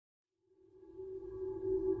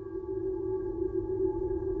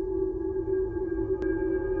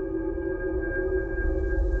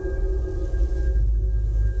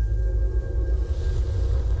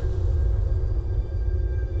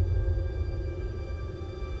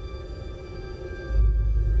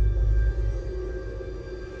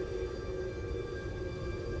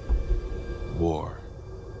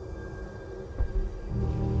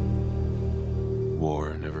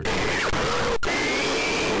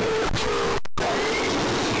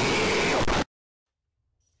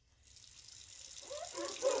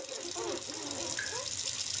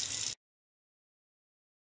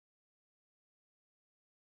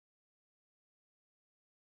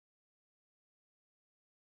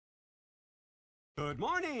Good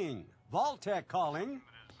morning. Vault-Tec calling.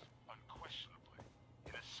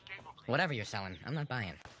 Whatever you're selling, I'm not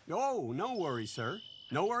buying. Oh, no worries, sir.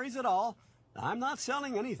 No worries at all. I'm not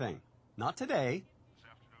selling anything. Not today.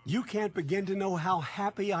 You can't begin to know how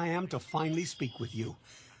happy I am to finally speak with you.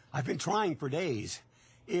 I've been trying for days.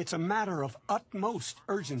 It's a matter of utmost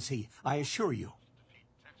urgency, I assure you.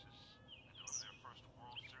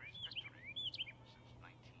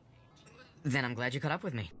 Then I'm glad you caught up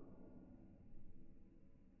with me.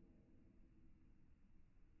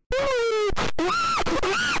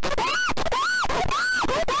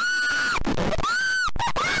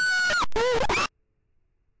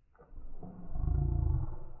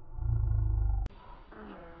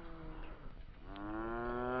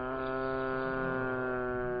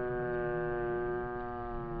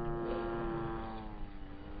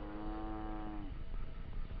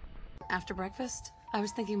 After breakfast, I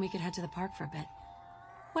was thinking we could head to the park for a bit.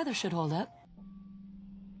 Weather should hold up.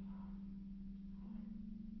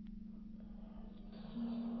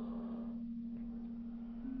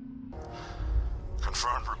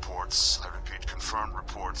 Confirmed reports, I repeat, confirmed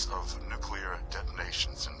reports of nuclear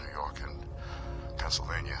detonations in New York and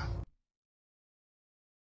Pennsylvania.